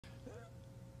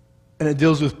And it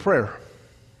deals with prayer.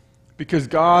 Because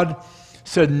God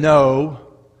said no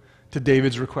to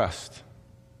David's request.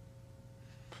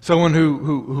 Someone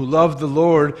who loved the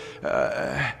Lord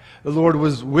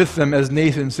was with them, as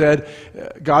Nathan said.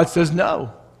 God says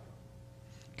no.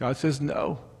 God says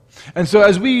no. And so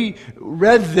as we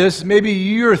read this, maybe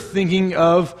you're thinking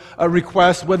of a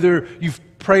request, whether you've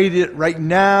prayed it right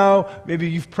now, maybe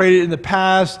you've prayed it in the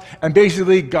past, and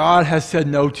basically God has said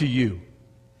no to you.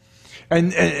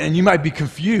 And you might be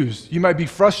confused. You might be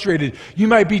frustrated. You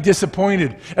might be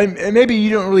disappointed. And maybe you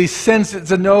don't really sense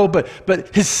it's a no,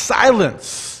 but his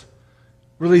silence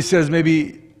really says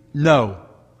maybe no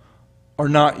or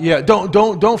not yet.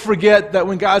 Don't forget that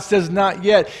when God says not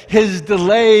yet, his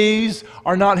delays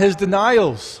are not his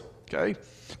denials. Okay?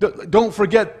 Don't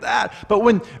forget that. But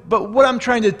what I'm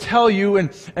trying to tell you, and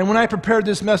when I prepared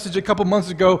this message a couple months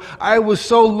ago, I was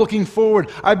so looking forward.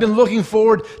 I've been looking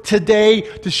forward today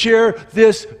to share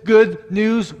this good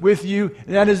news with you,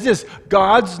 and that is this: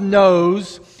 God's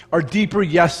no's are deeper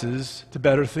yeses to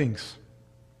better things.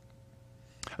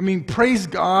 I mean, praise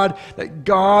God that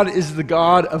God is the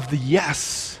God of the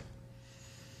yes.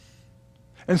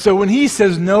 And so when he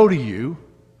says no to you,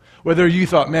 whether you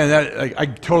thought, man, I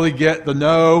totally get the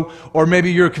no, or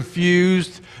maybe you're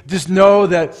confused, just know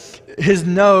that his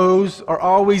no's are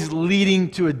always leading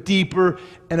to a deeper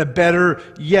and a better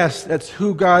yes. That's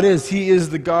who God is. He is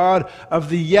the God of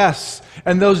the yes.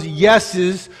 And those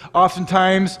yeses,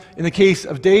 oftentimes, in the case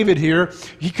of David here,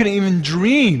 he couldn't even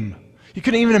dream. He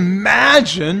couldn't even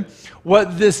imagine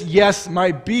what this yes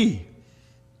might be.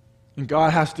 And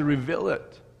God has to reveal it.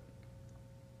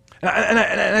 And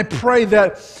I pray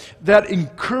that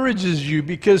encourages you,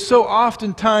 because so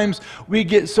oftentimes we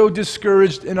get so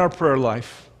discouraged in our prayer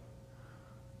life.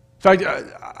 In fact,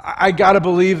 I got to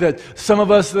believe that some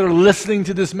of us that are listening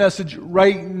to this message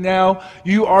right now,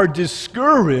 you are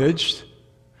discouraged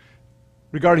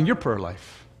regarding your prayer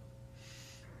life.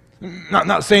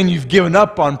 Not saying you've given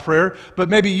up on prayer, but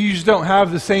maybe you just don't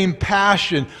have the same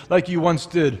passion like you once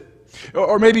did.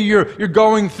 Or maybe you're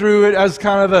going through it as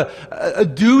kind of a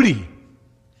duty.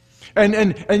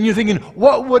 And you're thinking,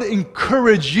 what would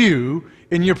encourage you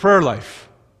in your prayer life?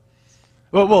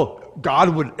 Well, God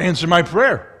would answer my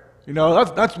prayer. You know,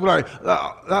 that's what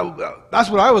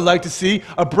I would like to see,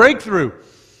 a breakthrough.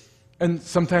 And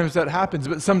sometimes that happens,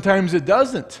 but sometimes it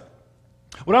doesn't.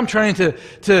 What I'm trying to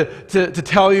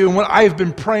tell you, and what I've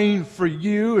been praying for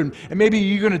you, and maybe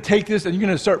you're going to take this and you're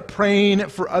going to start praying it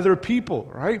for other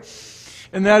people, right?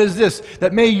 And that is this: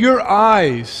 that may your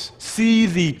eyes see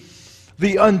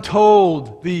the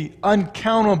untold, the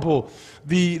uncountable,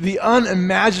 the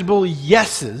unimaginable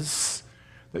yeses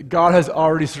that God has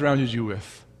already surrounded you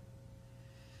with.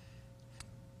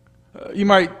 You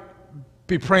might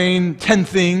be praying 10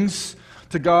 things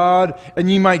to God, and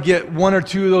you might get one or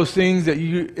two of those things that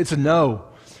it's a no.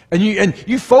 And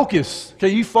you focus, okay?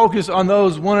 You focus on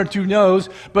those one or two no's,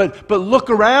 but look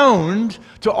around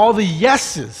to all the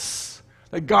yeses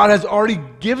that God has already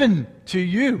given to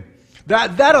you.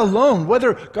 That alone,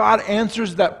 whether God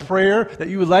answers that prayer that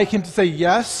you would like him to say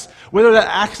yes, whether that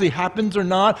actually happens or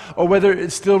not, or whether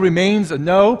it still remains a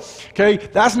no, okay?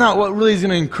 That's not what really is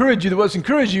going to encourage you. What's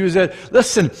encouraging you is that,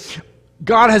 listen,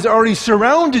 God has already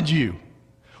surrounded you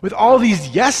with all these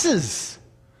yeses.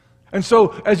 And so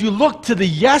as you look to the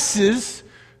yeses,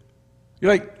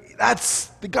 you're like,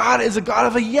 God is a God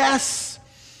of a yes.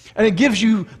 And it gives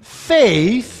you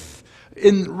faith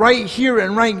in right here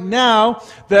and right now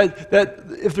that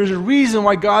if there's a reason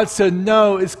why God said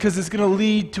no, it's because it's going to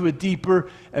lead to a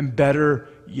deeper and better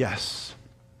yes.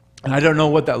 And I don't know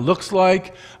what that looks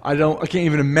like. I can't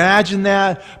even imagine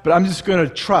that, but I'm just going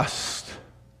to trust.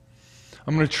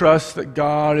 I'm going to trust that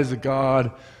God is a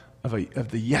God of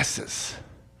the yeses.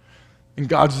 And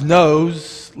God's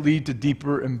no's lead to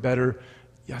deeper and better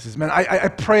yeses. Man, I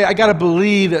pray, I got to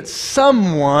believe that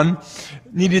someone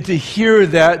needed to hear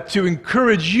that to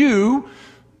encourage you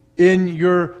in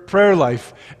your prayer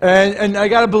life. And I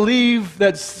got to believe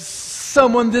that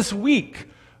someone this week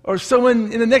or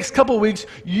someone in the next couple of weeks,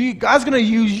 God's going to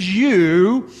use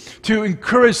you to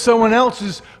encourage someone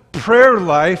else's prayer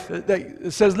life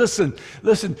that says, listen,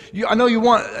 I know you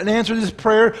want an answer to this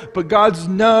prayer, but God's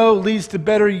no leads to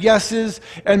better yeses,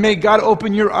 and may God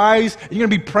open your eyes. You're going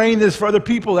to be praying this for other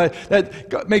people,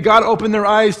 that may God open their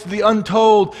eyes to the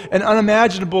untold and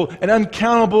unimaginable and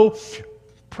uncountable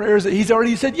prayers that he's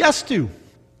already said yes to.